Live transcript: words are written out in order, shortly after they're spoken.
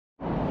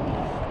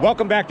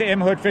Welcome back to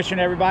M Hood Fishing,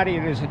 everybody.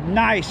 It is a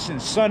nice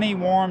and sunny,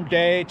 warm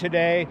day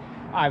today.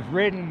 I've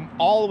ridden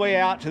all the way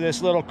out to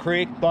this little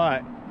creek,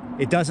 but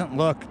it doesn't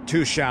look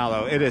too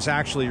shallow. It is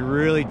actually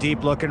really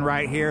deep looking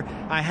right here.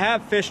 I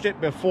have fished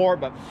it before,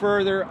 but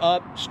further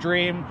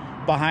upstream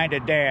behind a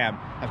dam.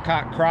 I've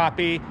caught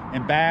crappie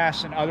and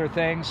bass and other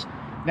things.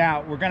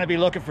 Now, we're gonna be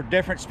looking for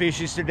different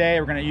species today.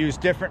 We're gonna use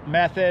different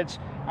methods.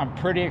 I'm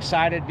pretty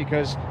excited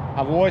because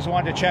I've always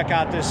wanted to check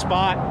out this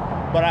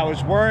spot, but I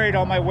was worried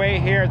on my way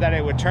here that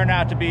it would turn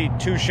out to be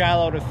too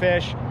shallow to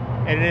fish,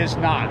 and it is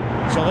not.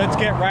 So let's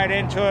get right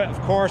into it.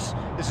 Of course,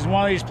 this is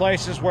one of these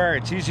places where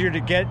it's easier to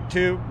get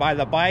to by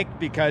the bike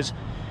because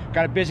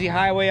got a busy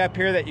highway up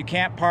here that you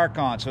can't park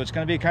on. So it's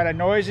gonna be kind of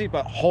noisy,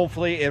 but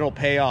hopefully it'll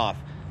pay off.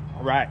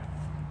 All right.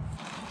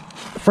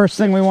 First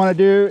thing we want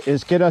to do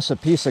is get us a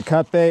piece of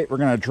cut bait. We're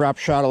going to drop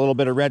shot a little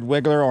bit of red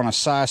wiggler on a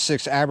size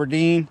 6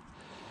 Aberdeen.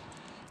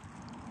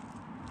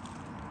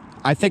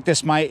 I think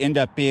this might end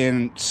up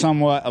being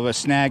somewhat of a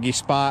snaggy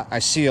spot. I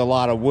see a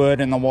lot of wood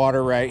in the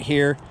water right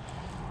here,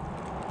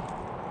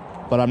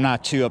 but I'm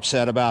not too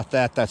upset about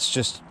that. That's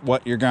just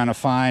what you're going to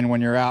find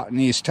when you're out in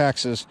East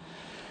Texas.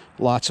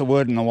 Lots of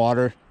wood in the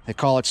water. They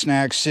call it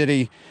Snag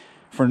City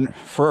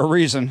for a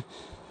reason.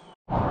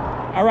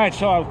 All right,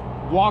 so I've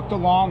walked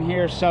along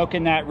here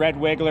soaking that red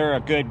wiggler a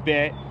good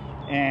bit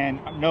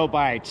and no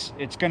bites.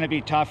 It's going to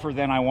be tougher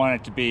than I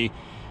want it to be.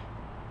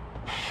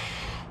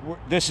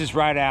 This is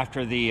right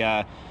after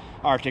the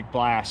Arctic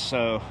blast,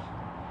 so,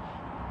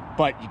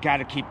 but you got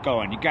to keep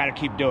going. You got to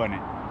keep doing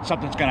it.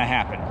 Something's going to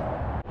happen.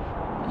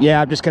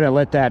 Yeah, I'm just going to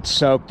let that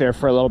soak there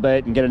for a little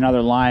bit and get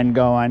another line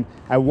going.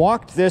 I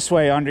walked this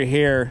way under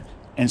here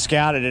and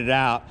scouted it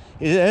out.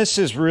 This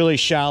is really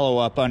shallow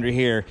up under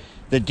here.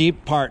 The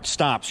deep part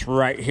stops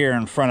right here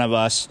in front of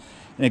us,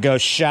 and it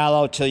goes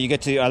shallow till you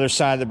get to the other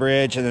side of the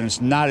bridge, and then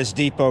it's not as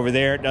deep over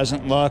there. It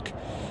doesn't look.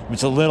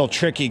 It's a little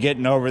tricky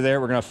getting over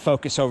there. We're going to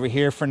focus over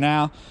here for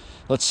now.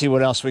 Let's see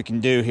what else we can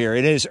do here.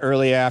 It is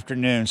early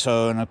afternoon,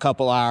 so in a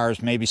couple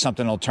hours, maybe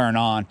something will turn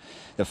on.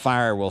 The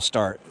fire will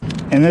start.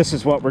 And this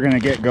is what we're going to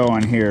get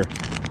going here.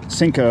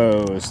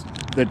 Senkos.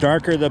 The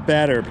darker, the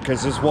better,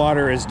 because this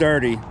water is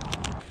dirty.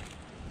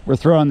 We're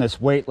throwing this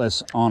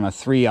weightless on a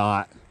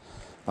 3/0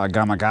 by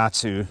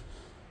Gamakatsu.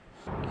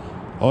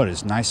 Oh, it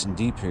is nice and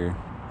deep here.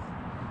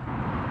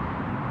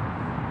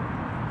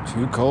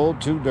 Too cold,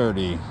 too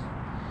dirty.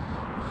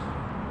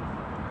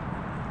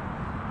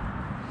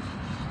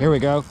 Here we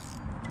go.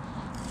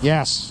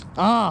 Yes.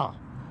 Oh.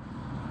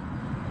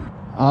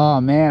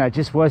 Oh man, I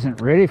just wasn't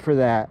ready for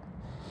that.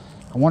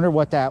 I wonder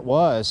what that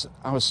was.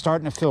 I was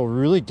starting to feel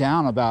really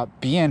down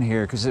about being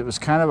here because it was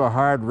kind of a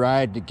hard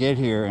ride to get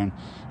here, and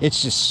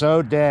it's just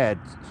so dead.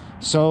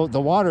 So the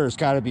water has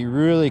got to be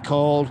really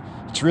cold.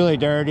 It's really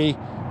dirty.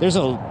 There's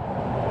a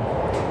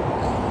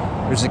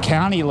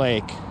county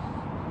lake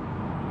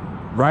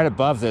right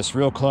above this,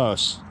 real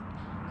close.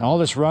 And all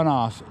this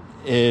runoff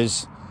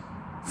is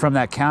from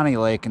that county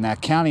lake, and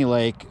that county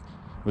lake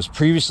was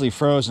previously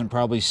frozen,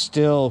 probably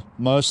still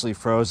mostly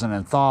frozen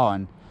and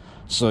thawing.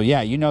 So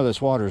yeah, you know this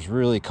water is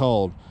really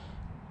cold.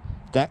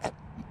 That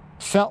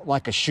felt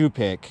like a shoe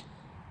pick.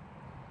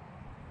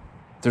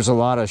 There's a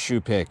lot of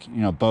shoe pick, you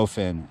know,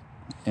 bowfin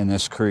in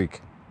this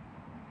creek.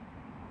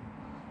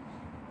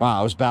 Wow,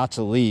 I was about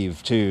to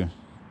leave too.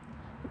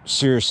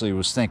 Seriously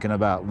was thinking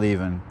about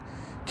leaving.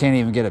 Can't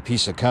even get a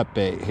piece of cut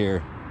bait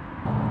here.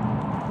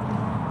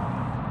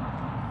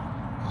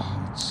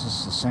 It's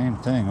just the same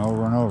thing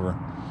over and over.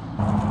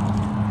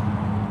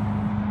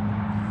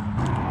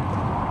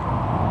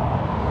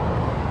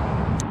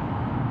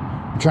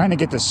 I'm trying to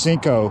get the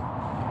Senko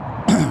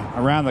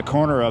around the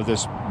corner of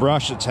this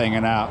brush that's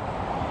hanging out.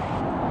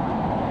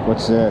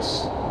 What's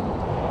this?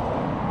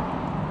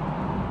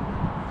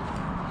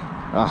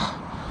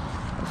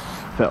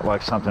 Ah, felt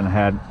like something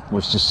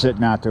was just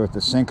sitting out there with the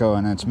Senko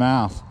in its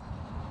mouth.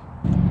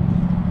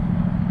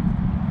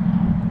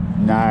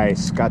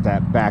 Nice, got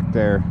that back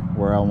there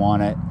where I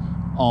want it,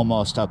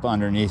 almost up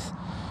underneath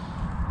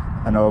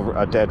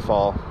a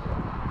deadfall.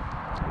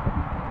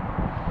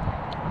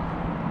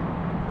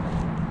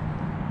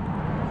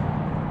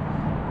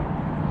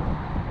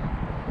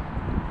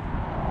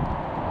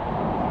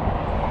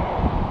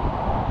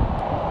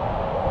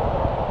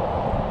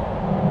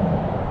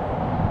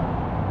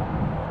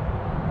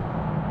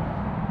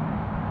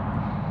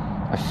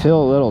 I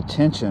feel a little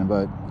tension,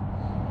 but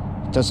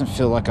it doesn't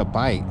feel like a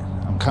bite.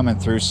 I'm coming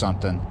through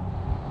something.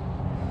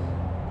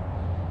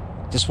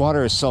 This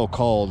water is so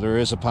cold, there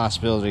is a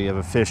possibility of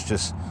a fish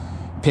just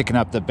picking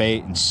up the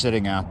bait and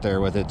sitting out there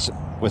with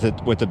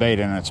the bait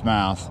in its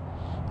mouth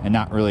and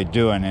not really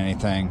doing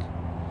anything.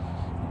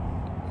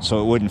 So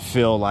it wouldn't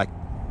feel like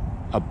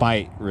a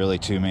bite really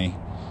to me.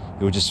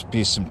 It would just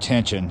be some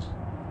tension.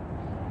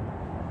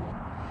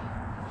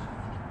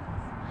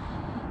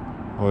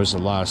 Oh, there's a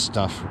lot of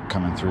stuff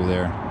coming through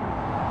there.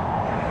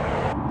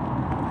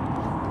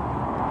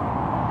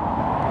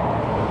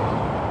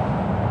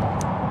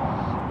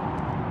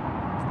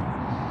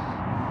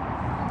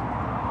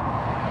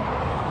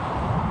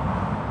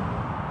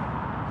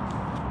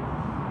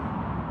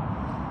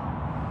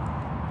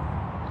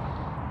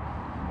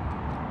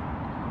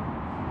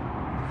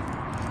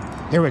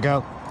 Here we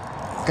go.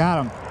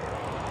 Got him.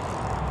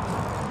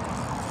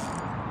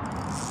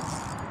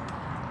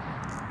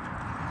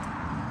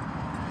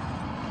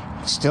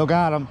 Still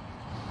got him.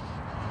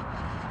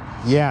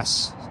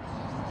 Yes.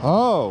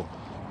 Oh,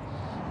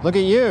 look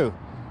at you.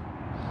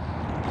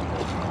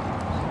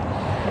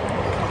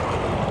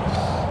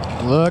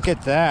 Look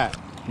at that.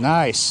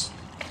 Nice.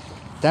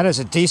 That is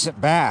a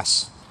decent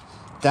bass.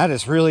 That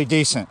is really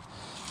decent.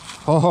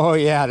 Oh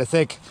yeah, to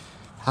think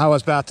I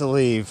was about to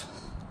leave.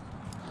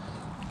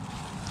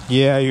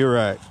 Yeah, you're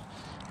right.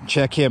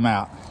 Check him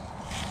out.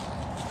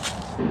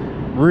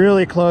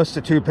 Really close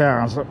to 2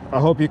 pounds. I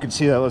hope you can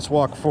see that. Let's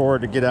walk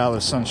forward to get out of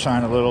the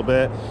sunshine a little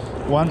bit.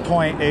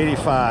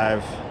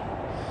 1.85.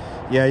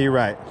 Yeah, you're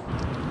right.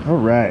 All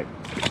right.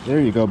 There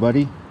you go,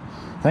 buddy.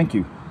 Thank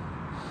you.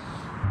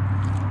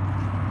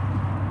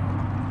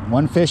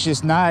 One fish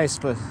is nice,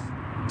 but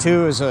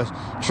 2 is a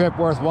trip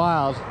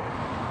worthwhile.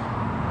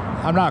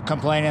 I'm not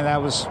complaining.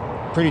 That was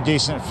pretty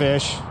decent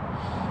fish.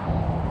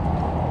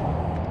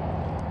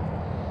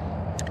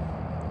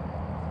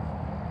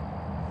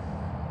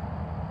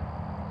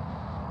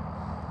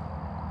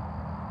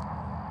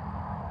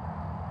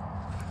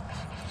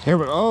 Here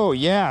we go. Oh,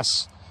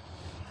 yes.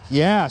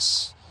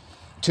 Yes.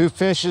 2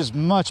 fish is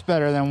much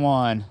better than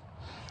 1.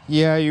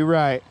 Yeah, you're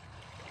right.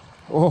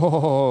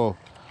 Oh,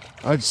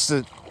 it's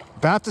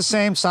about the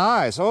same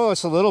size. Oh,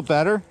 it's a little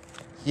better.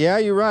 Yeah,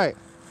 you're right.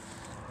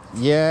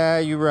 Yeah,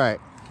 you're right.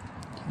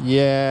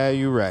 Yeah,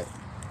 you're right.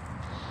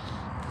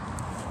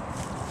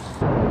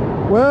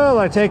 Well,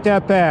 I take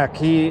that back.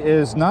 He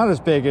is not as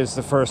big as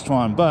the first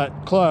one,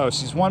 but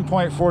close. He's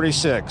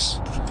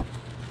 1.46.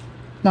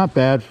 Not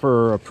bad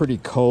for a pretty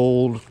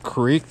cold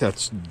creek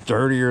that's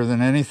dirtier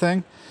than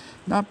anything.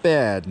 Not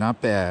bad, not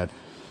bad.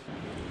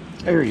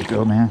 There you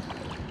go, man.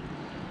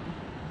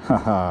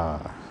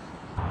 Haha.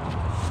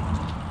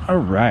 All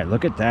right,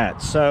 look at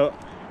that. So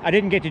I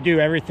didn't get to do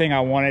everything I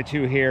wanted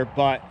to here,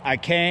 but I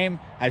came,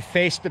 I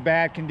faced the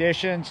bad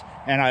conditions,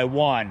 and I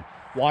won.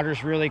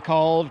 Water's really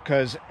cold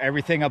because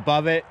everything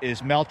above it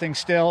is melting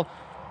still.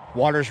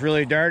 Water's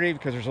really dirty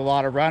because there's a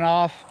lot of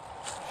runoff.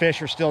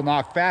 Fish are still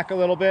knocked back a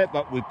little bit,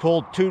 but we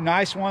pulled 2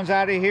 nice ones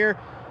out of here.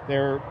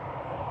 They're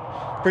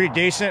pretty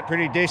decent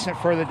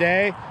for the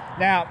day.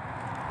 Now,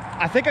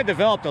 I think I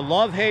developed a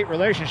love-hate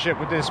relationship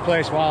with this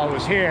place while I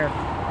was here,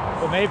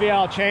 but maybe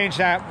I'll change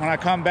that when I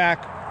come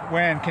back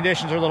when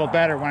conditions are a little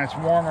better, when it's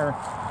warmer.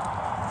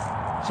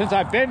 Since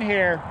I've been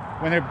here,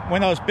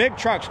 when those big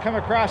trucks come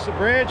across the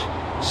bridge,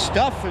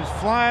 stuff is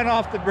flying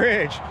off the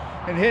bridge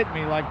and hit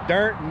me like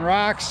dirt and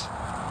rocks.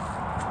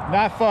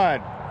 Not fun.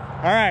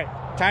 All right.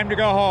 Time to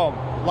go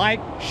home. Like,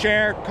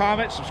 share,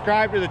 comment,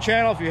 subscribe to the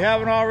channel if you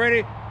haven't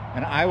already,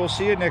 and I will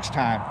see you next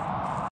time.